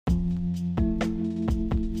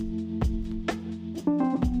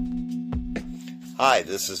Hi,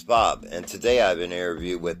 this is Bob, and today I have an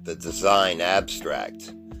interview with the Design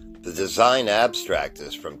Abstract. The Design Abstract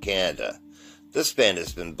is from Canada. This band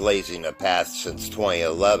has been blazing a path since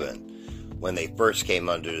 2011, when they first came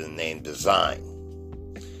under the name Design.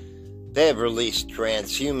 They have released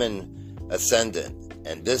Transhuman Ascendant,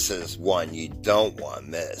 and this is one you don't want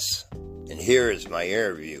to miss. And here is my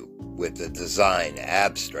interview with the Design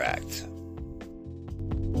Abstract.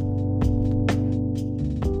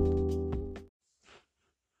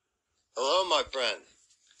 Hello, my friend.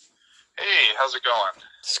 Hey, how's it going?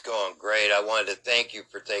 It's going great. I wanted to thank you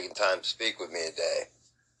for taking time to speak with me today.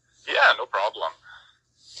 Yeah, no problem.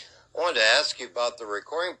 I wanted to ask you about the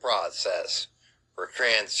recording process for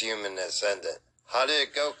Transhuman Ascendant. How did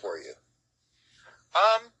it go for you?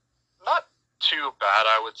 Not too bad,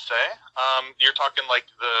 I would say. You're talking like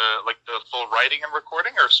the full writing and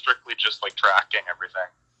recording, or strictly just like tracking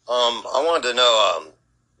everything? I wanted to know,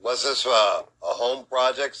 was this a home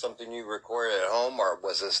project, something you recorded at home, or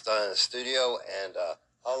was this done in a studio? And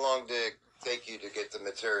how long did it take you to get the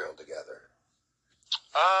material together?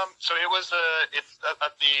 So it's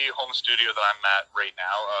at the home studio that I'm at right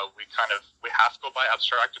now. We have to go by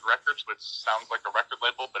Abstracted Records, which sounds like a record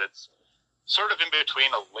label, but it's sort of in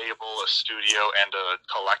between a label, a studio, and a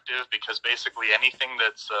collective, because basically anything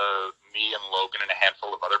that's me and Logan and a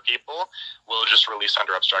handful of other people will just release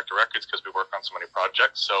under Abstracted Records because we work on so many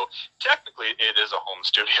projects. So technically it is a home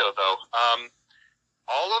studio, though.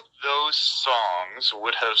 All of those songs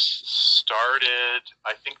would have started,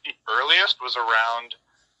 I think the earliest was around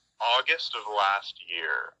August of last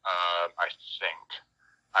year, I think.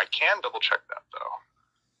 I can double check that, though.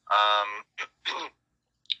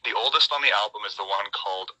 The oldest on the album is the one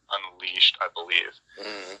called Unleashed, I believe.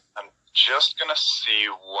 Mm-hmm. I'm just going to see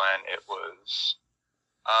when it was.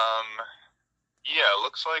 Yeah, it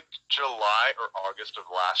looks like July or August of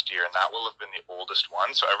last year, and that will have been the oldest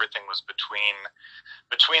one. So everything was between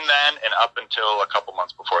then and up until a couple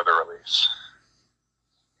months before the release.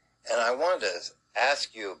 And I wanted to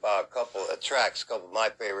ask you about a couple of tracks, a couple of my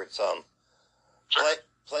favorites. Sure.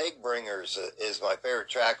 Plague Bringers is my favorite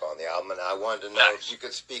track on the album, and I wanted to know if you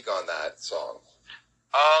could speak on that song.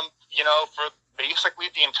 For basically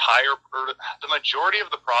the majority of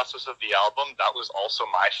the process of the album, that was also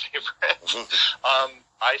my favorite.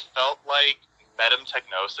 I felt like Medum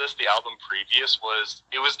Technosis, the album previous, was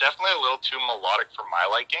definitely a little too melodic for my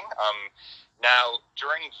liking. Now,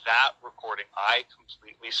 during that recording, I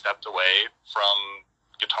completely stepped away from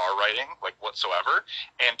guitar writing, like whatsoever,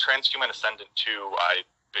 and Transhuman Ascendant 2, I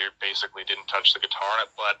basically didn't touch the guitar on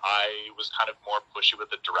it, but I was kind of more pushy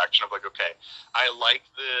with the direction of like, okay, I like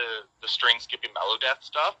the string skippy melodeath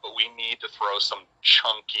stuff, but we need to throw some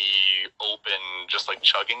chunky, open, just like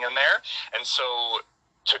chugging in there. And so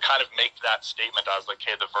to kind of make that statement, I was like,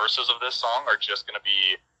 hey, the verses of this song are just going to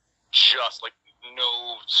be just like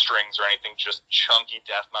no strings or anything, just chunky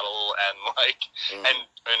death metal and like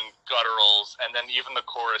and gutturals, and then even the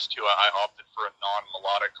chorus too. I opted for a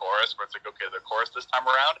non-melodic chorus where it's like, okay, the chorus this time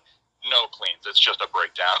around, no cleans, it's just a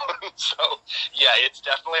breakdown. So yeah, it's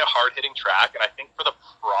definitely a hard-hitting track, and I think for the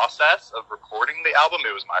process of recording the album,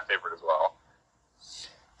 it was my favorite as well.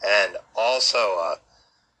 And also,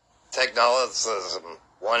 Technolysis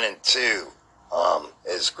 1 and 2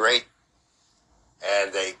 is great, and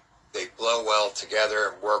they flow well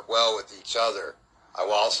together and work well with each other. I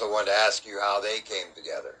also wanted to ask you how they came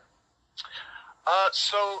together.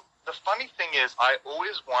 So the funny thing is, I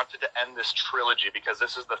always wanted to end this trilogy because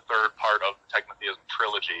this is the third part of the Technotheism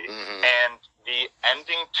trilogy, and the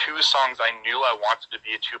ending two songs I knew I wanted to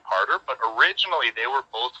be a two-parter, but originally they were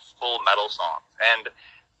both full metal songs, and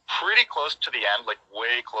pretty close to the end, like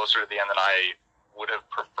way closer to the end than I would have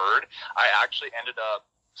preferred. I actually ended up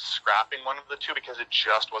scrapping one of the two because it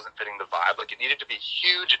just wasn't fitting the vibe. Like, it needed to be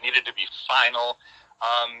huge, it needed to be final.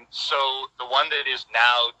 So the one that is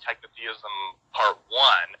now Technotheism Part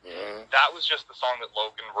 1, that was just the song that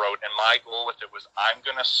Logan wrote, and my goal with it was, I'm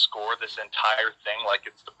going to score this entire thing like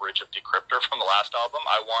it's the Bridge of Decryptor from the last album.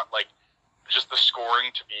 I want, like, just the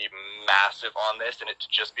scoring to be massive on this, and it to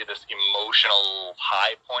just be this emotional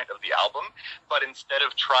high point of the album. But instead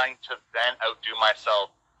of trying to then outdo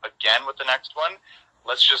myself again with the next one,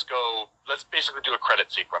 let's basically do a credit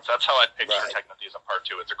sequence. That's how I picture Technotheism Part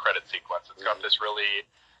 2. It's a credit sequence. It's got this really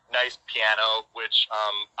nice piano, which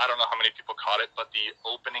I don't know how many people caught it, but the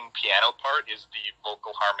opening piano part is the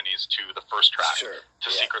vocal harmonies to the first track,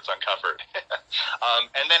 Secrets Uncovered.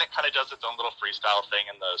 And then it kind of does its own little freestyle thing,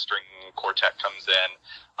 and the string quartet comes in.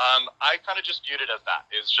 I kind of just viewed it as that.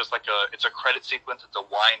 It's just like it's a credit sequence. It's a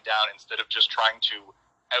wind down instead of just trying to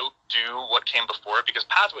outdo what came before it, because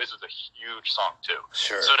Pathways is a huge song too.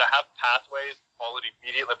 Sure. So to have Pathways followed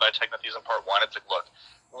immediately by Technotheism Part 1, it's like, look,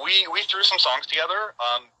 we threw some songs together.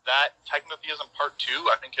 That Technotheism Part 2,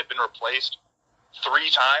 I think, had been replaced 3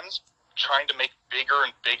 times, trying to make bigger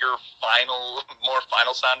and bigger more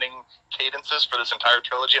final sounding cadences for this entire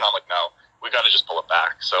trilogy, and I'm like, no, we got to just pull it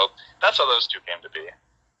back. So that's how those two came to be.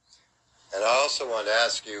 And I also want to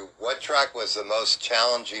ask you, what track was the most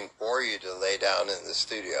challenging for you to lay down in the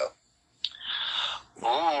studio?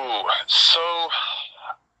 Ooh, so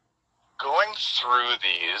going through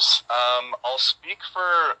these, I'll speak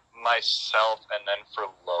for myself and then for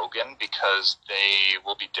Logan, because they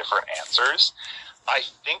will be different answers. I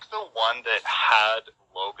think the one that had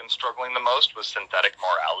Logan struggling the most was Synthetic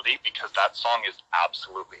Morality, because that song is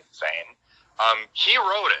absolutely insane. He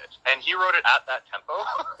wrote it, and he wrote it at that tempo,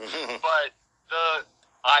 but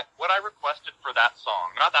what I requested for that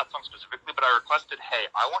song, not that song specifically, but I requested, hey,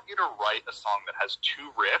 I want you to write a song that has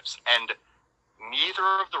 2 riffs, and neither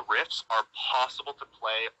of the riffs are possible to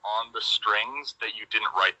play on the strings that you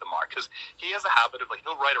didn't write them on. Because he has a habit of, like,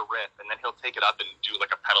 he'll write a riff and then he'll take it up and do like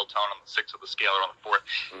a pedal tone on the 6th of the scale or on the 4th.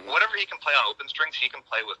 Mm-hmm. Whatever he can play on open strings, he can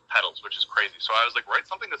play with pedals, which is crazy. So I was like, write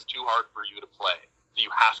something that's too hard for you to play. You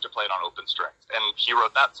have to play it on open strings. And he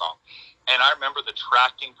wrote that song. And I remember the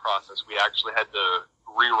tracking process, we actually had to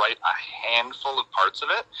rewrite a handful of parts of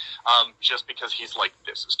it, just because he's like,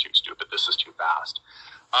 this is too stupid, this is too fast.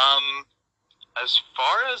 As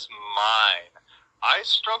far as mine, I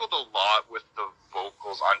struggled a lot with the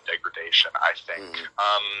vocals on Degradation, I think.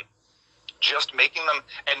 Just making them,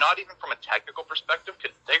 and not even from a technical perspective,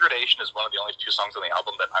 because Degradation is one of the only 2 songs on the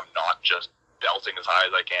album that I'm not just belting as high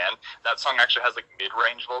as I can. That song actually has like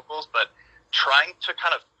mid-range vocals, but trying to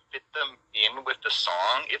kind of fit them in with the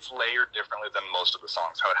song, it's layered differently than most of the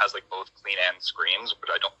songs, how it has like both clean and screams,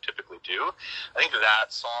 which I don't typically do. I think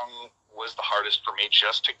that song was the hardest for me,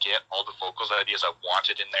 just to get all the vocals ideas I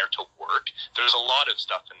wanted in there to work. There's a lot of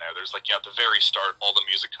stuff in there. There's like, at the very start, all the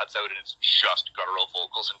music cuts out and it's just guttural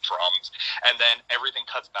vocals and drums. And then everything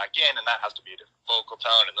cuts back in, and that has to be a different vocal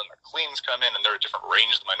tone. And then the cleans come in, and they're a different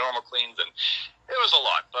range than my normal cleans. And it was a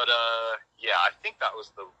lot. But yeah, I think that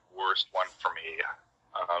was the worst one for me.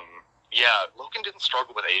 Yeah, Logan didn't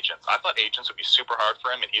struggle with Agents. I thought Agents would be super hard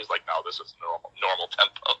for him, and he was like, no, this is normal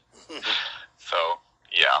tempo. So,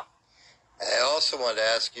 yeah. I also wanted to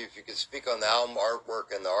ask you if you could speak on the album artwork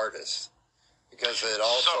and the artist, because it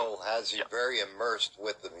also has you very immersed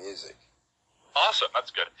with the music. Awesome, that's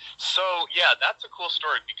good. So, yeah, that's a cool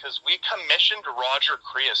story, because we commissioned Roger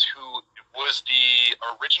Creas, who was the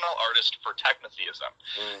original artist for Technotheism.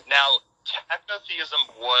 Now, Technotheism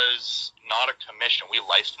was not a commission. We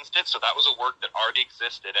licensed it, so that was a work that already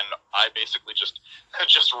existed, and I basically just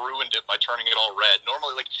ruined it by turning it all red.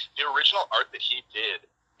 Normally, like, the original art that he did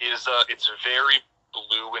is it's very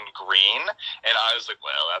blue and green, and I was like,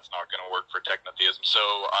 well, that's not going to work for Technotheism. So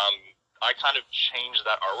I kind of changed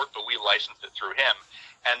that artwork, but we licensed it through him.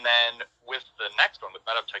 And then with the next one, with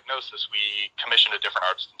Metaptechnosis, we commissioned a different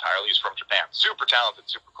artist entirely. He's from Japan. Super talented,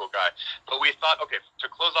 super cool guy. But we thought, okay, to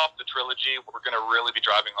close off the trilogy, we're going to really be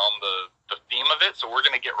driving home the theme of it, so we're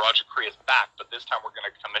going to get Roger Creas back, but this time we're going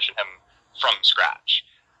to commission him from scratch.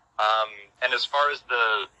 And as far as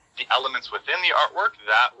the elements within the artwork,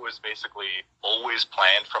 that was basically always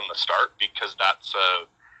planned from the start, because that's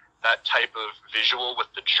that type of visual with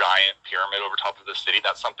the giant pyramid over top of the city.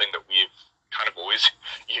 That's something that we've kind of always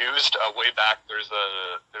used. Way back, there's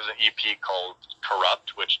an EP called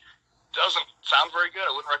Corrupt, which doesn't sound very good.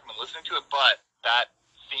 I wouldn't recommend listening to it, but that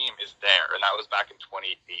theme is there, and that was back in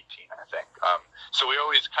 2018, I think. So we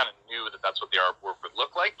always kind of knew that that's what the artwork would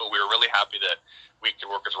look like, but we were really happy that we could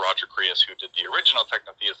work with Roger Creas, who did the original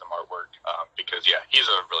Technotheism artwork, because, yeah, he's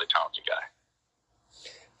a really talented guy.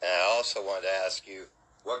 And I also wanted to ask you,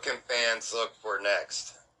 what can fans look for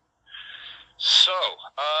next? So,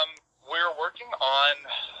 we're working on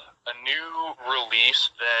a new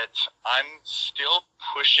release that I'm still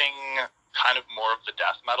pushing kind of more of the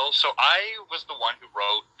death metal. So I was the one who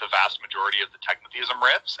wrote the vast majority of the Technotheism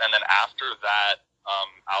riffs, and then after that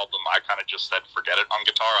album, I kind of just said, forget it. On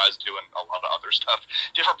guitar, I was doing a lot of other stuff,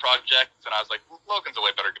 different projects, and I was like, Logan's a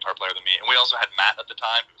way better guitar player than me. And we also had Matt at the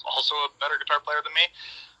time, who was also a better guitar player than me.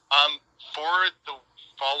 For the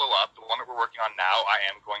follow-up, the one that we're working on now, I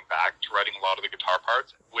am going back to writing a lot of the guitar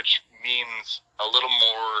parts, which means a little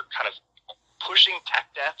more kind of pushing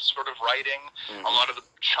tech death sort of writing, a lot of the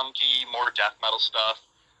chunky, more death metal stuff.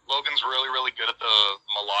 Logan's really, really good at the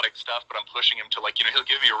melodic stuff, but I'm pushing him to, like, he'll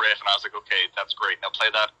give me a riff, and I was like, okay, that's great. Now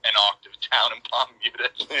play that an octave down and palm mute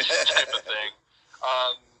it type of thing.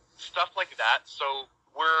 Stuff like that. So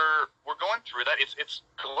we're going through that. It's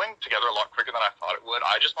going together a lot quicker than I thought it would.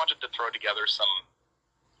 I just wanted to throw together some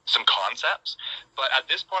concepts, but at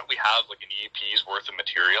this point we have like an EP's worth of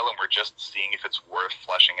material, and we're just seeing if it's worth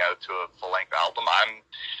fleshing out to a full-length album.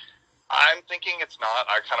 I'm thinking it's not.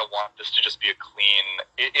 I kind of want this to just be a clean.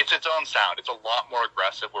 It's its own sound. It's a lot more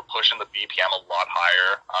aggressive. We're pushing the BPM a lot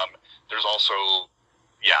higher. There's also,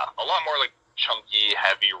 a lot more like chunky,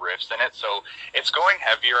 heavy riffs in it. So it's going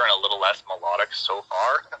heavier and a little less melodic so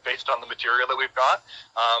far, based on the material that we've got.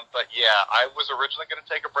 But yeah, I was originally going to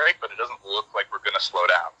take a break, but it doesn't look like we're going to slow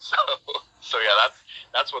down. So yeah,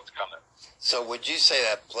 that's what's coming. So would you say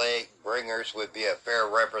that Plague Bringers would be a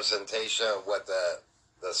fair representation of what the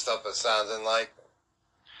stuff is sounding like?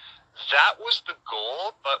 That was the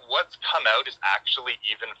goal, but what's come out is actually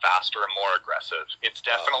even faster and more aggressive. It's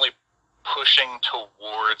definitely pushing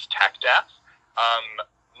towards tech death.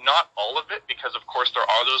 Not all of it, because of course there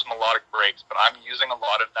are those melodic breaks, but I'm using a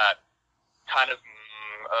lot of that kind of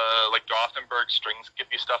like Gothenburg string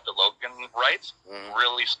skippy stuff that Logan writes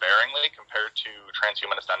really sparingly compared to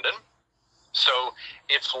Transhuman Ascendant. So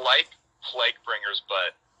it's like Plague Bringers,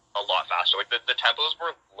 but a lot faster. Like the tempos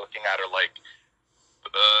we're looking at are like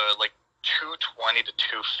 220 to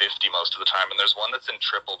 250 most of the time, and there's one that's in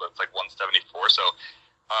triple that's like 174. So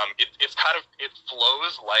it's kind of, it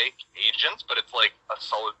flows like Agents, but it's like a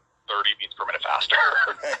solid 30 beats per minute faster.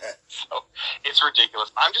 So it's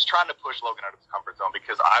ridiculous. I'm just trying to push Logan out of his comfort zone,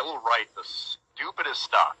 because I will write the stupidest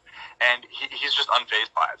stuff and he's just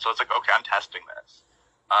unfazed by it. So it's like, okay, I'm testing this.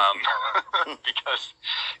 Because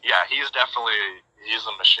he's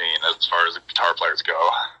a machine as far as guitar players go.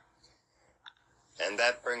 And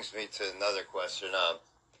that brings me to another question.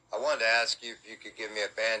 I wanted to ask you if you could give me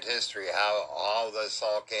a band history, how all this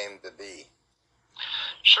all came to be.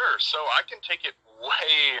 Sure. So I can take it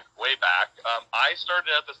way back. I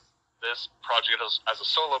started out this project as a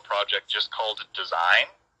solo project just called Design.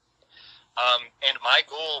 And my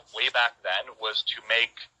goal way back then was to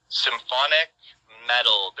make symphonic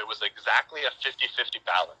metal that was exactly a 50-50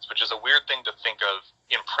 balance, which is a weird thing to think of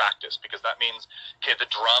in practice, because that means, okay, the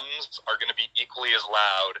drums are going to be equally as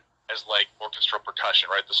loud as like orchestral percussion,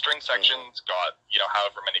 right? The string section's got,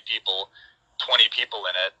 however many people, 20 people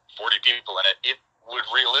in it, 40 people in it. It would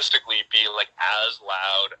realistically be like as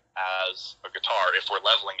loud as a guitar if we're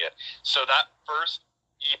leveling it. So that first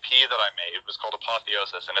EP that I made was called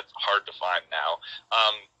Apotheosis, and it's hard to find now.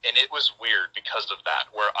 And it was weird because of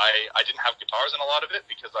that, where I didn't have guitars in a lot of it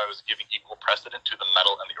because I was giving equal precedent to the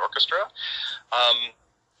metal and the orchestra.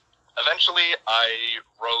 Eventually, I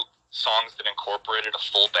wrote songs that incorporated a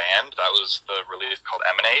full band. That was the release called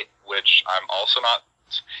Emanate, which I'm also not.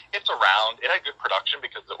 It's around. It had good production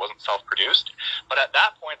because it wasn't self-produced. But at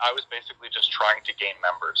that point, I was basically just trying to gain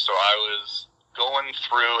members. So I was going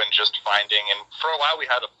through and just finding, and for a while we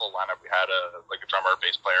had a full lineup. We had a drummer, a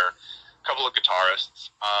bass player, a couple of guitarists.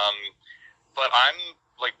 But I'm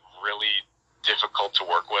like really difficult to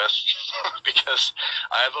work with because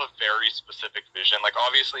I have a very specific vision. Like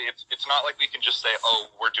obviously it's not like we can just say, oh,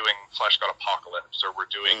 we're doing Flesh God Apocalypse or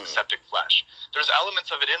we're doing Septic Flesh. There's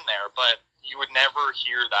elements of it in there, but you would never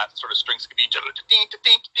hear that sort of string skippy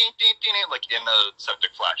like in a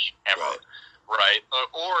Septic Flesh ever, right?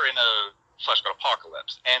 Or in a Flesh God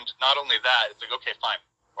Apocalypse. And not only that, it's like, okay, fine,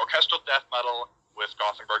 orchestral death metal with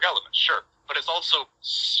Gothenburg elements, sure, but it's also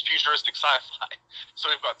futuristic sci-fi. So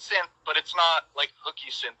we've got synth, but it's not like hooky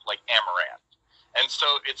synth like Amaranth. And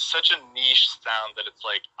so it's such a niche sound that it's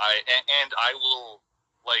like I will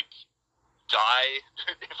like die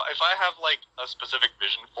if I have like a specific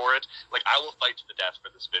vision for it. Like I will fight to the death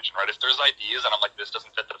for this vision, right? If there's ideas and I'm like, this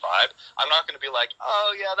doesn't fit the vibe, I'm not going to be like,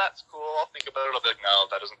 oh yeah, that's cool, I'll think about it. I'll be like,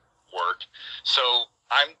 no, that doesn't work. So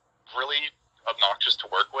I'm really obnoxious to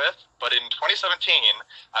work with. But in 2017,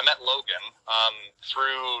 I met Logan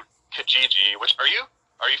through Kijiji. Which are you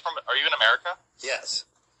in America? Yes.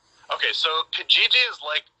 Okay, so Kijiji is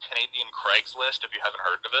like Canadian Craigslist, if you haven't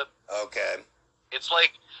heard of it. Okay. It's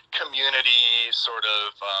like community sort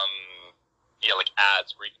of like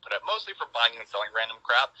ads where you can put out mostly for buying and selling random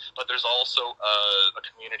crap, but there's also a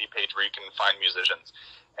community page where you can find musicians.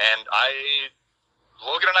 And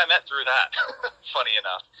Logan and I met through that, funny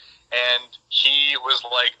enough. And he was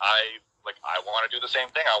like, I want to do the same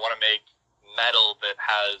thing. I want to make metal that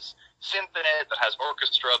has synth in it, that has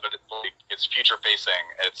orchestra, but it's future facing.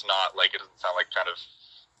 It's not like, it doesn't sound like kind of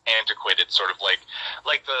antiquated, sort of like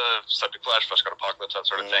the Septic Flesh, Flesh God Apocalypse, that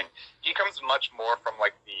sort of thing. He comes much more from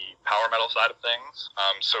like the power metal side of things.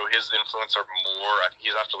 So his influence are more,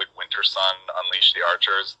 he's after like Winter Sun, Unleash the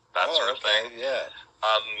Archers, that sort of thing.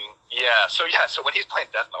 So when he's playing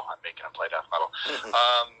death metal, I'm making him play death metal.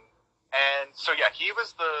 And so, yeah,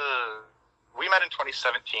 we met in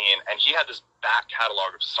 2017, and he had this back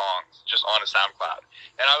catalog of songs just on his SoundCloud.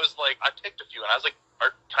 And I was like, I picked a few, and I was like,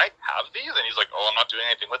 can I have these? And he's like, oh, I'm not doing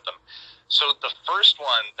anything with them. So the first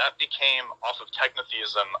one, that became off of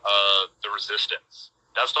Technotheism, The Resistance.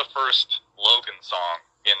 That's the first Logan song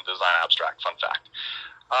in Design Abstract, fun fact.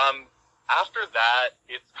 After that,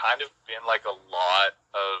 it's kind of been like a lot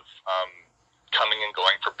of coming and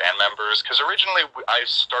going for band members, because originally I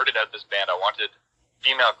started out this band, I wanted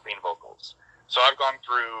female clean vocals. So I've gone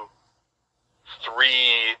through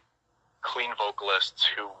 3 clean vocalists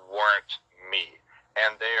who weren't me,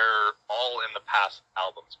 and they're all in the past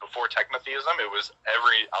albums. Before Technotheism, it was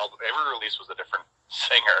every release was a different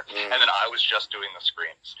singer, and then I was just doing the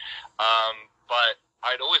screams. But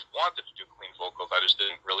I'd always wanted to do clean vocals. I just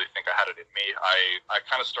didn't really think I had it in me. I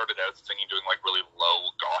kind of started out singing, doing like really low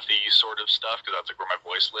gothy sort of stuff, because that's like where my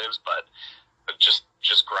voice lives, but just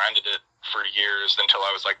grinded it for years until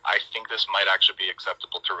I was like, I think this might actually be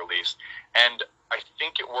acceptable to release. And I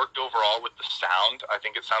think it worked overall with the sound. I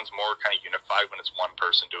think it sounds more kind of unified when it's one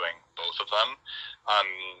person doing both of them.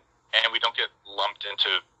 And we don't get lumped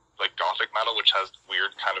into like gothic metal, which has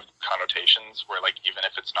weird kind of connotations where like even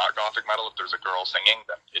if it's not gothic metal, if there's a girl singing,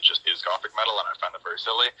 then it just is gothic metal, and I find that very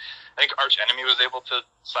silly. I think Arch Enemy was able to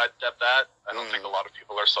sidestep that. I don't think a lot of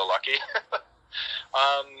people are so lucky.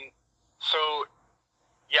 So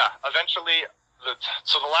yeah, eventually the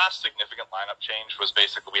last significant lineup change was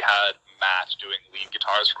basically we had Matt doing lead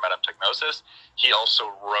guitars for Madame Technosis. He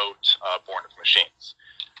also wrote Born of Machines.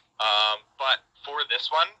 But for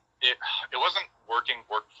this one, it wasn't working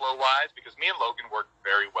workflow-wise, because me and Logan work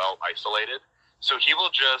very well isolated. So he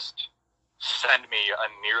will just send me a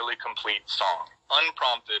nearly complete song,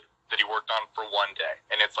 unprompted, that he worked on for one day,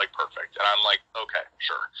 and it's like perfect. And I'm like, okay,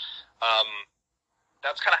 sure.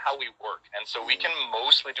 That's kind of how we work. And so we can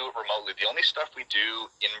mostly do it remotely. The only stuff we do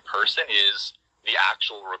in person is the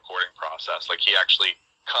actual recording process. Like he actually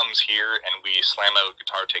comes here and we slam out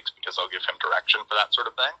guitar takes because I'll give him direction for that sort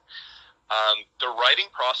of thing. The writing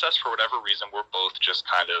process, for whatever reason, we're both just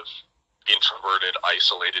kind of introverted,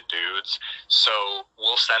 isolated dudes. So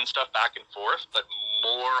we'll send stuff back and forth, but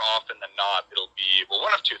more often than not, it'll be, well,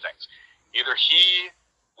 one of 2 things. Either he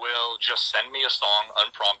will just send me a song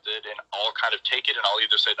unprompted and I'll kind of take it and I'll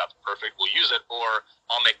either say that's perfect, we'll use it, or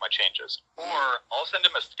I'll make my changes. Or I'll send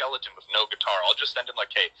him a skeleton with no guitar. I'll just send him like,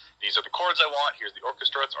 hey, these are the chords I want, here's the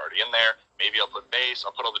orchestra, it's already in there. Maybe I'll put bass,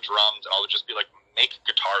 I'll put all the drums, and I'll just be like, make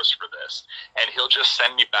guitars for this. And he'll just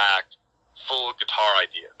send me back full guitar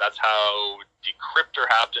idea. That's how Decryptor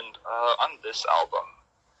happened on this album.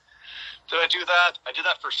 Did I do that? I did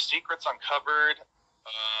that for Secrets Uncovered.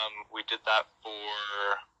 We did that for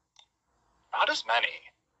not as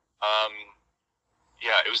many.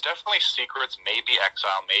 Yeah, it was definitely Secrets, maybe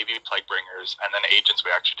Exile, maybe Plaguebringers, and then Agents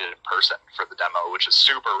we actually did in person for the demo, which is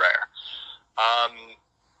super rare.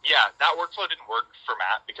 Yeah, that workflow didn't work for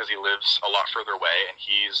Matt because he lives a lot further away and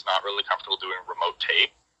he's not really comfortable doing remote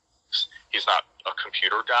takes. He's not a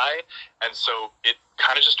computer guy, and so it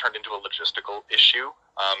kind of just turned into a logistical issue.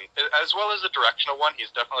 As well as a directional one. He's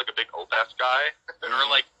definitely like a big Opeth guy, or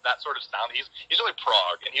like that sort of sound. He's really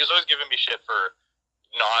prog, and he was always giving me shit for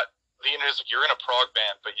not. He's like, you're in a prog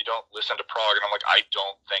band, but you don't listen to prog, and I'm like, I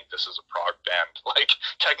don't think this is a prog band. Like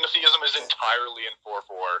Technotheism is entirely in 4/4.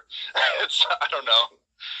 It's, I don't know.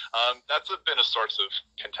 That's been a source of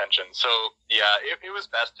contention. So yeah, it was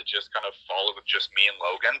best to just kind of follow with just me and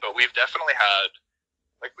Logan. But we've definitely had.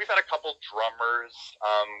 Like, we've had a couple drummers.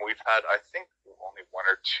 We've had, I think, only 1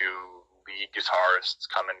 or 2 lead guitarists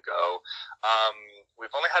come and go.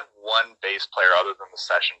 We've only had 1 bass player other than the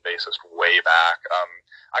session bassist way back.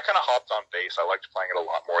 I kind of hopped on bass. I liked playing it a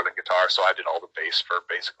lot more than guitar, so I did all the bass for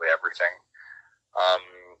basically everything.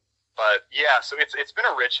 But, yeah, so it's been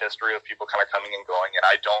a rich history of people kind of coming and going, and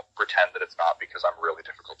I don't pretend that it's not because I'm really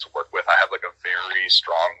difficult to work with. I have, like, a very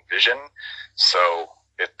strong vision, so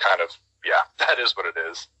it kind of... Yeah, that is what it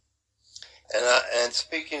is. And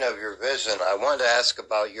speaking of your vision, I wanted to ask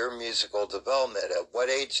about your musical development. At what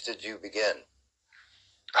age did you begin?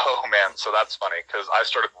 Oh, man, so that's funny, because I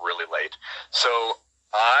started really late. So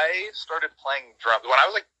I started playing drums. When I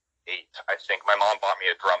was like 8, I think, my mom bought me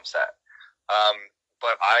a drum set.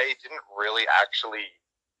 But I didn't really actually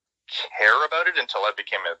care about it until I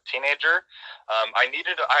became a teenager.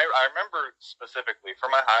 I remember specifically for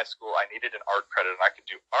my high school, I needed an art credit, and I could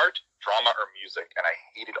do art, drama, or music, and I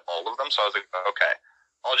hated all of them. So I was like, okay,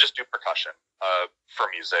 I'll just do percussion for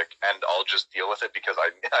music, and I'll just deal with it because I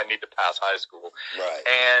need to pass high school. Right.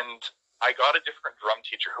 And I got a different drum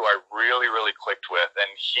teacher who I really, really clicked with,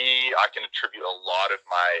 and I can attribute a lot of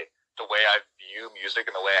my the way I view music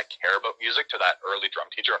and the way I care about music to that early drum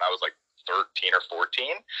teacher when I was like 13 or 14.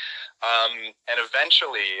 And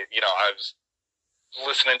eventually, you know, I was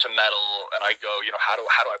listening to metal and I go, you know, how do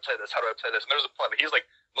I play this? How do I play this? And there's a point that he's like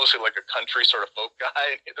mostly like a country sort of folk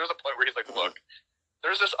guy. There's a point where he's like, look,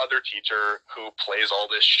 there's this other teacher who plays all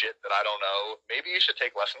this shit that I don't know. Maybe you should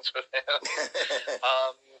take lessons with him.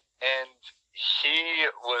 And he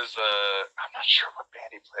was, I'm not sure what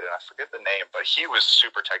band he played in. I forget the name, but he was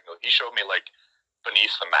super technical. He showed me like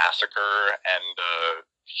Beneath the Massacre and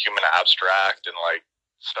Human Abstract and like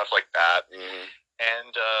stuff like that.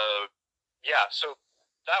 And yeah, so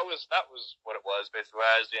that was what it was. Basically,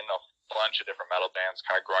 I was in a bunch of different metal bands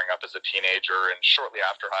kind of growing up as a teenager, and shortly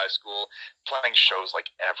after high school playing shows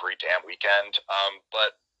like every damn weekend.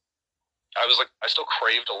 But I was like, I still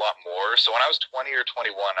craved a lot more. So when I was 20 or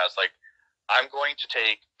 21, I was like, I'm going to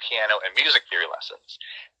take piano and music theory lessons.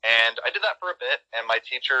 And I did that for a bit, and my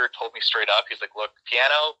teacher told me straight up, he's like, look,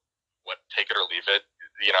 piano, take it or leave it,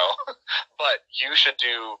 you know, but you should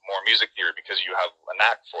do more music theory because you have a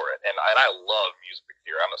knack for it. And I love music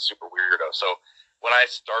theory. I'm a super weirdo. So when I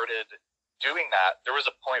started doing that, there was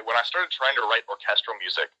a point when I started trying to write orchestral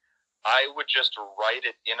music, I would just write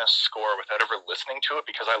it in a score without ever listening to it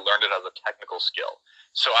because I learned it as a technical skill.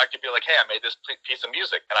 So I could be like, hey, I made this piece of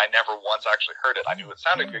music, and I never once actually heard it. I knew it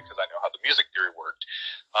sounded good because I knew how the music theory worked.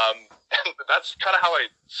 And that's kind of how I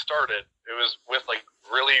started. It was with like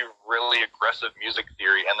really, really aggressive music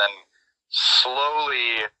theory, and then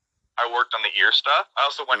slowly I worked on the ear stuff. I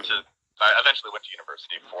eventually went to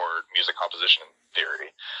university for music composition theory.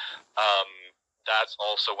 That's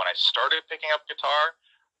also when I started picking up guitar.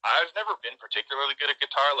 I've never been particularly good at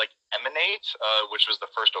guitar. Like Emanate, which was the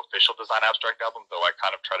first official Design Abstract album, though I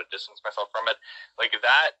kind of try to distance myself from it. Like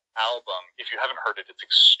that album, if you haven't heard it, it's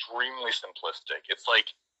extremely simplistic. It's like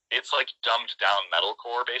dumbed down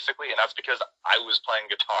metalcore basically, and that's because I was playing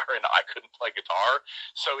guitar and I couldn't play guitar.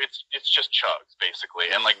 So it's just chugs basically,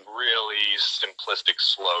 and like really simplistic,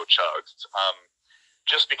 slow chugs.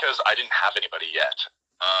 Just because I didn't have anybody yet.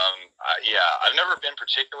 Yeah, I've never been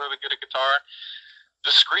particularly good at guitar. The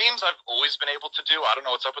screams I've always been able to do. I don't know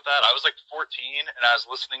what's up with that. I was like 14 and I was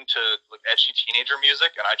listening to like edgy teenager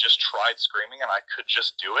music and I just tried screaming and I could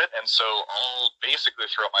just do it. And so basically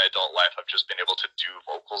throughout my adult life, I've just been able to do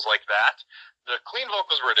vocals like that. The clean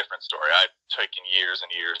vocals were a different story. I've taken years and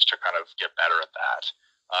years to kind of get better at that.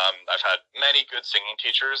 I've had many good singing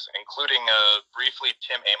teachers, including briefly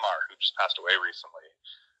Tim Amar, who just passed away recently.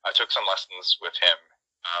 I took some lessons with him.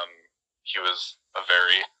 He was a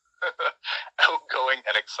very outgoing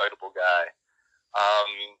and excitable guy.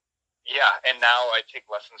 Yeah, and now I take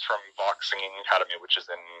lessons from Vox Singing Academy, which is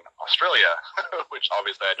in Australia, which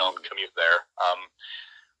obviously I don't commute there.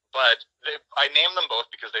 But I named them both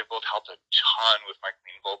because they've both helped a ton with my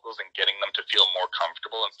clean vocals and getting them to feel more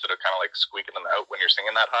comfortable instead of kind of like squeaking them out when you're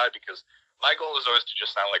singing that high, because my goal is always to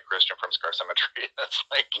just sound like Christian from Scar Symmetry. That's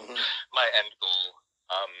like my end goal.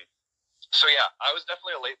 So yeah, I was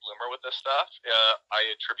definitely a late bloomer with this stuff. I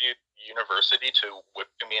attribute university to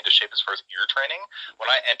whipping me into shape as far as ear training. When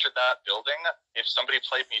I entered that building, if somebody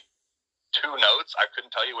played me 2 notes, I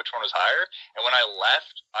couldn't tell you which one was higher. And when I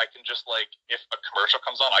left, I can just like, if a commercial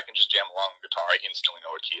comes on, I can just jam along the guitar. I instantly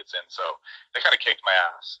know what key it's in. So they kind of kicked my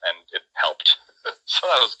ass and it helped. So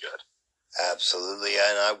that was good. Absolutely.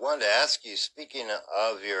 And I wanted to ask you, speaking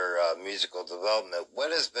of your musical development,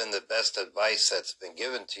 what has been the best advice that's been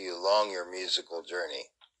given to you along your musical journey?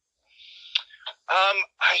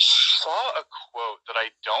 I saw a quote that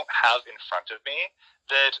I don't have in front of me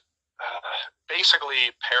that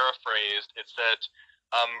basically paraphrased, it's that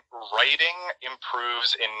writing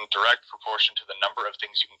improves in direct proportion to the number of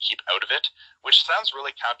things you can keep out of it, which sounds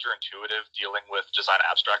really counterintuitive dealing with Design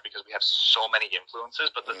Abstract because we have so many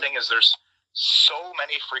influences. But the thing is, there's so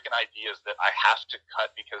many freaking ideas that I have to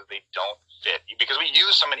cut because they don't fit. Because we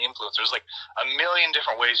use so many influences. There's like a million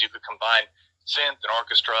different ways you could combine synth and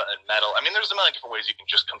orchestra and metal. I mean, there's a million different ways you can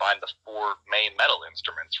just combine the 4 main metal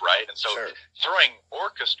instruments, right? And so throwing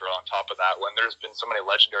orchestra on top of that when there's been so many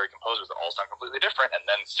legendary composers that all sound completely different, and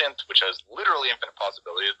then synth, which has literally infinite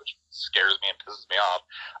possibilities, which scares me and pisses me off.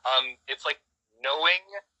 It's like knowing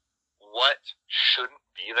what shouldn't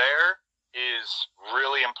be there is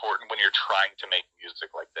really important when you're trying to make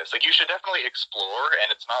music like this. Like, you should definitely explore,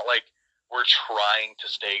 and it's not like we're trying to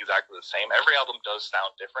stay exactly the same. Every album does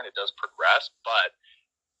sound different. It does progress, but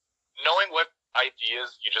knowing what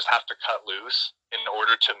ideas you just have to cut loose in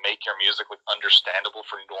order to make your music like understandable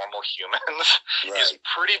for normal humans is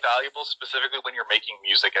pretty valuable, specifically when you're making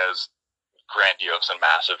music as grandiose and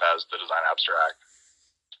massive as the Design Abstract.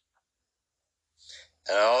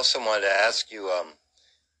 And I also wanted to ask you,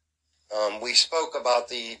 We spoke about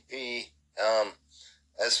the EP.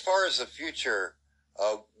 As far as the future,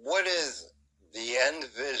 what is the end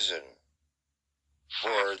vision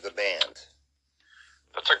for the band?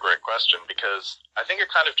 That's a great question, because I think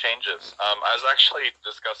it kind of changes. I was actually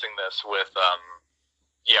discussing this with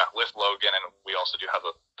Logan, and we also do have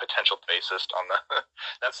a potential bassist on the.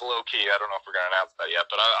 That's low key. I don't know if we're going to announce that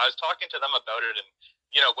yet, but I was talking to them about it, and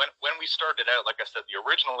when we started out, like I said, the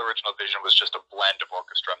original vision was just a blend of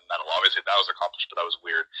orchestra and metal. Obviously, that was accomplished, but that was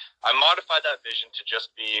weird. I modified that vision to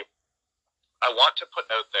just be. I want to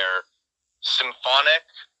put out there symphonic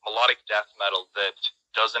melodic death metal that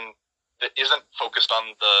isn't focused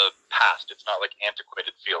on the past. It's not like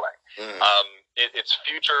antiquated feeling. It's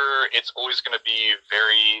future. It's always going to be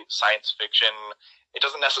very science fiction. It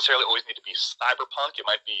doesn't necessarily always need to be cyberpunk. It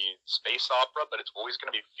might be space opera, but it's always going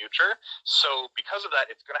to be future. So because of that,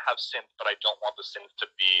 it's going to have synth, but I don't want the synth to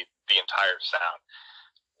be the entire sound,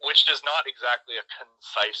 which is not exactly a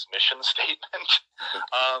concise mission statement.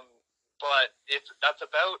 But that's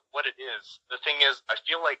about what it is. The thing is, I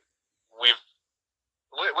feel like with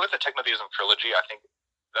the Technotheism trilogy, I think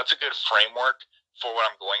that's a good framework for what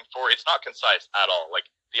I'm going for. It's not concise at all. Like,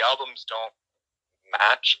 the albums don't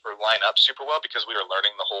match or line up super well because we were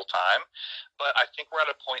learning the whole time. But I think we're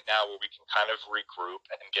at a point now where we can kind of regroup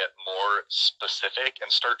and get more specific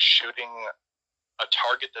and start shooting a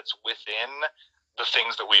target that's within the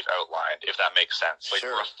things that we've outlined, if that makes sense. Like,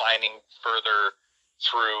 sure. Refining further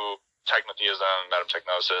through Technotheism,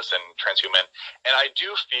 Metempsychnosis, and Transhuman. And I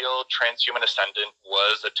do feel Transhuman Ascendant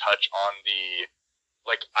was a touch on the,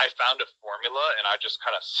 like, I found a formula and I just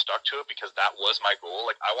kind of stuck to it because that was my goal.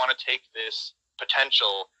 Like, I want to take this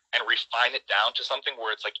potential and refine it down to something where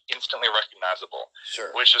it's, like, instantly recognizable. Sure.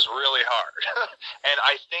 Which is really hard. And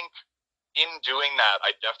I think in doing that,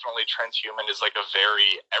 I definitely, Transhuman is like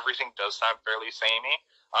everything does sound fairly samey.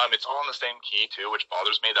 It's all in the same key too, which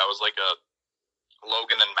bothers me. That was like a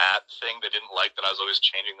Logan and Matt thing. They didn't like that I was always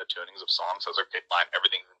changing the tunings of songs. So I was like, okay, fine,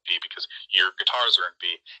 everything's in B because your guitars are in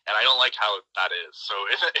B. And I don't like how that is. So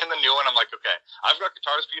in the new one, I'm like, okay, I've got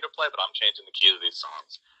guitars for you to play, but I'm changing the key to these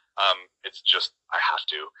songs. It's just, I have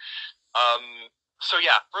to. So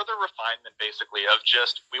yeah, further refinement basically of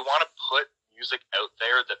just, we want to put music out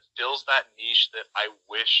there that fills that niche that I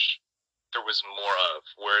wish there was more of,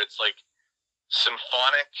 where it's like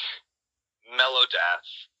symphonic mellow death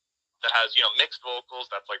that has, mixed vocals.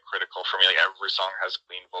 That's like critical for me. Like, every song has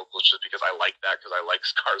clean vocals just because I like that, because I like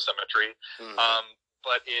Scar Symmetry. Mm-hmm.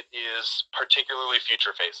 But it is particularly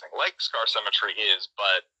future facing, like Scar Symmetry is,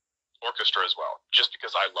 but orchestra as well, just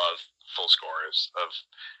because I love full scores of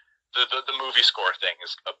the movie score thing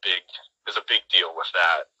is a big deal with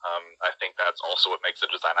that. I think that's also what makes the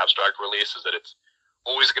Design Abstract release, is that it's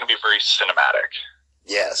always going to be very cinematic.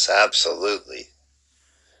 Yes, absolutely.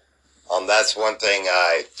 That's one thing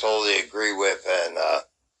I totally agree with, and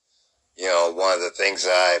one of the things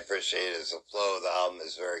that I appreciate is the flow of the album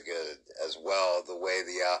is very good as well. The way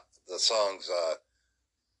the songs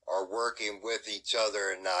are working with each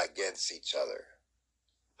other and not against each other.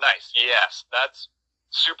 Nice. Yes, that's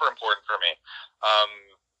super important for me.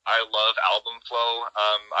 I love album flow.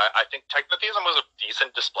 I think Technotheism was a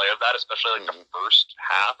decent display of that, especially like the first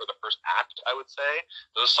half or the first act, I would say.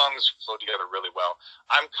 Those songs flow together really well.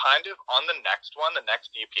 I'm kind of on the next one, the next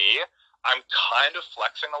EP, I'm kind of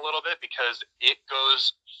flexing a little bit because it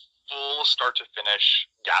goes full start to finish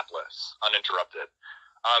gapless, uninterrupted.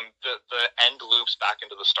 The end loops back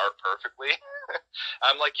into the start perfectly.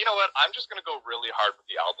 I'm like, you know what? I'm just going to go really hard with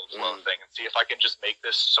the album flow thing and see if I can just make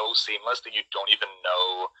this so seamless that you don't even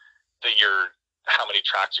know that how many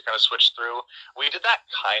tracks you kind of switch through. We did that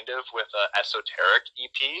kind of with Esoteric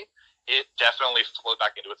EP. It definitely flowed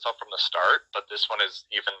back into itself from the start, but this one is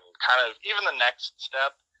even the next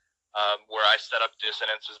step. Where I set up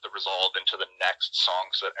dissonances that resolve into the next song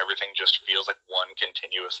so that everything just feels like one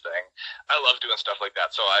continuous thing. I love doing stuff like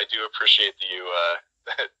that, so I do appreciate that you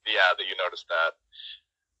noticed that.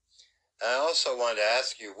 I also wanted to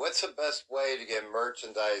ask you, what's the best way to get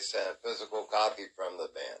merchandise and a physical copy from the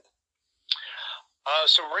band?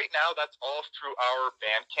 So right now, that's all through our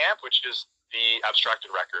Bandcamp, which is the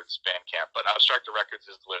Abstracted Records Bandcamp. But Abstracted Records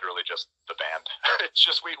is literally just the band. It's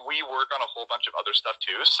just we work on a whole bunch of other stuff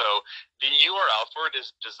too. So the URL for it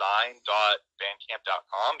is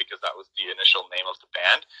design.bandcamp.com because that was the initial name of the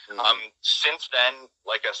band. Mm-hmm. Since then,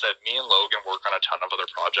 like I said, me and Logan work on a ton of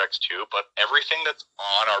other projects too, but everything that's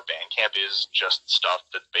on our Bandcamp is just stuff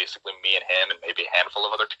that's basically me and him and maybe a handful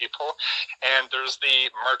of other people. And there's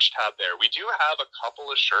the merch tab there. We do have a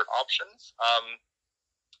couple of shirt options.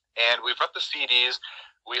 And we've got the CDs.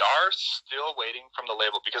 We are still waiting from the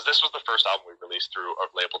label, because this was the first album we released through a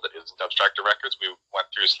label that isn't Abstracted Records. We went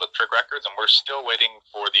through Slip Trick Records, and we're still waiting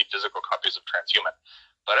for the physical copies of Transhuman.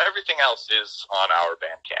 But everything else is on our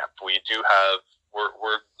Bandcamp. We do have,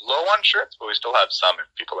 we're low on shirts, but we still have some if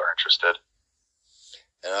people are interested.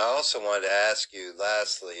 And I also wanted to ask you,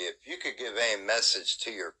 lastly, if you could give a message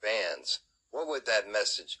to your fans, what would that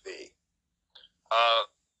message be?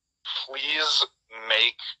 Please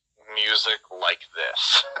make music like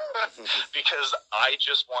this, because I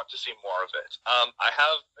just want to see more of it. I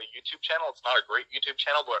have a YouTube channel. It's not a great YouTube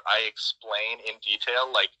channel, but I explain in detail,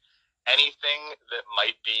 like, anything that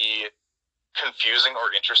might be confusing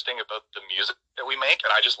or interesting about the music that we make,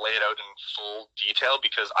 and I just lay it out in full detail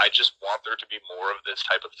because I just want there to be more of this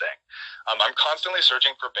type of thing. I'm constantly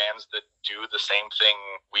searching for bands that do the same thing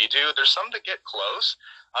we do. There's some that get close,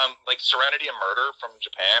 like Serenity and Murder from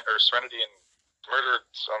Japan, or Serenity and Murder,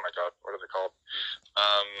 oh my god, what are they called?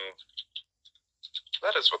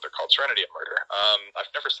 That is what they're called, Serenity and Murder.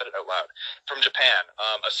 I've never said it out loud. From Japan,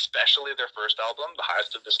 especially their first album, The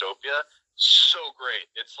Highest of Dystopia, so great.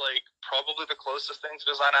 It's like probably the closest thing to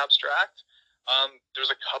Design Abstract. There's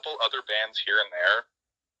a couple other bands here and there,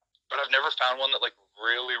 but I've never found one that like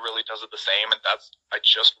really, really does it the same, and I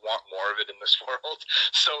just want more of it in this world.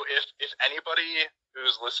 So if anybody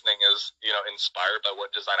who's listening is, you know, inspired by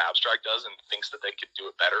what Design Abstract does and thinks that they could do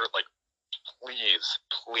it better, like, please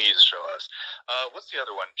show us. What's the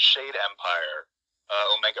other one? Shade Empire,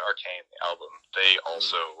 Omega Arcane, the album. They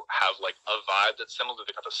also have like a vibe that's similar.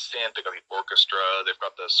 They've got the synth, they've got the orchestra, they've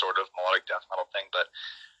got the sort of melodic death metal thing. But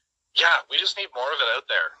yeah, we just need more of it out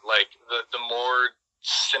there. Like the more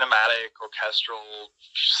cinematic, orchestral,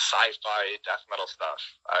 sci-fi death metal stuff.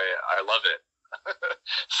 I love it.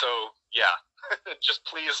 So yeah, just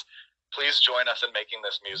please join us in making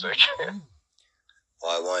this music.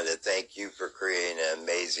 Well, I wanted to thank you for creating an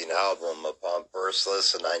amazing album upon first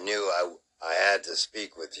listen. I knew I had to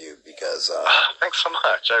speak with you because... thanks so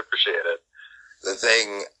much. I appreciate it. The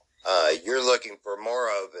thing you're looking for more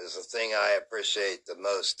of is the thing I appreciate the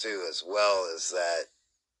most, too, as well, is that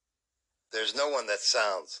there's no one that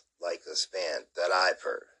sounds like this band that I've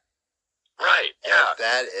heard. Right, yeah. And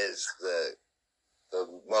that is the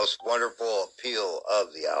most wonderful appeal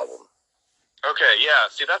of the album. Okay, yeah.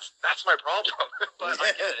 See, that's my problem. But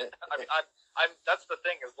I get it. I'm that's the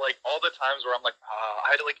thing, is like all the times where I'm like,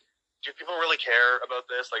 I had to like, do people really care about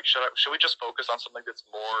this? Like, should we just focus on something that's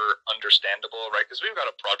more understandable, right? Because we've got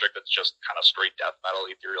a project that's just kind of straight death metal,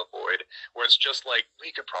 Ethereal Void, where it's just like, we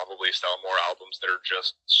could probably sell more albums that are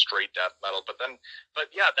just straight death metal. But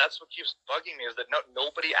yeah, that's what keeps bugging me, is that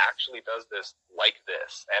nobody actually does this like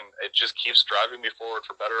this. And it just keeps driving me forward,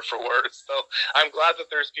 for better or for worse. So I'm glad that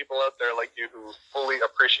there's people out there like you who fully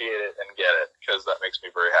appreciate it and get it, because that makes me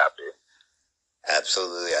very happy.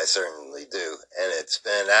 Absolutely, I certainly do. And it's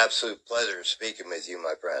been an absolute pleasure speaking with you,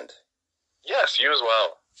 my friend. Yes, you as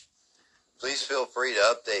well. Please feel free to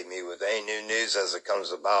update me with any new news as it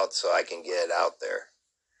comes about so I can get it out there.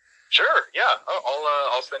 Sure, yeah.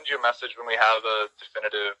 I'll send you a message when we have a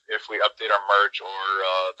definitive, if we update our merch or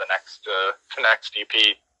the next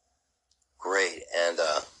EP. Great, and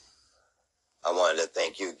I wanted to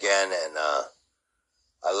thank you again, and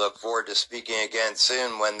I look forward to speaking again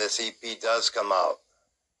soon when this EP does come out.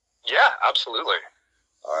 Yeah, absolutely.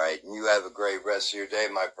 All right, you have a great rest of your day,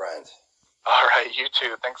 my friend. All right, you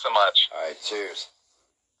too. Thanks so much. All right, cheers.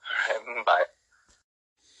 All right, bye.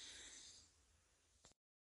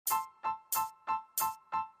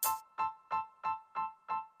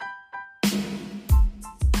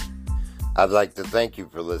 I'd like to thank you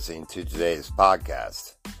for listening to today's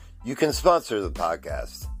podcast. You can sponsor the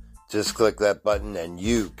podcast. Just click that button and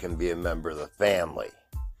you can be a member of the family.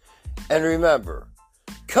 And remember,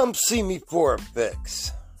 come see me for a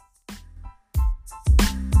fix.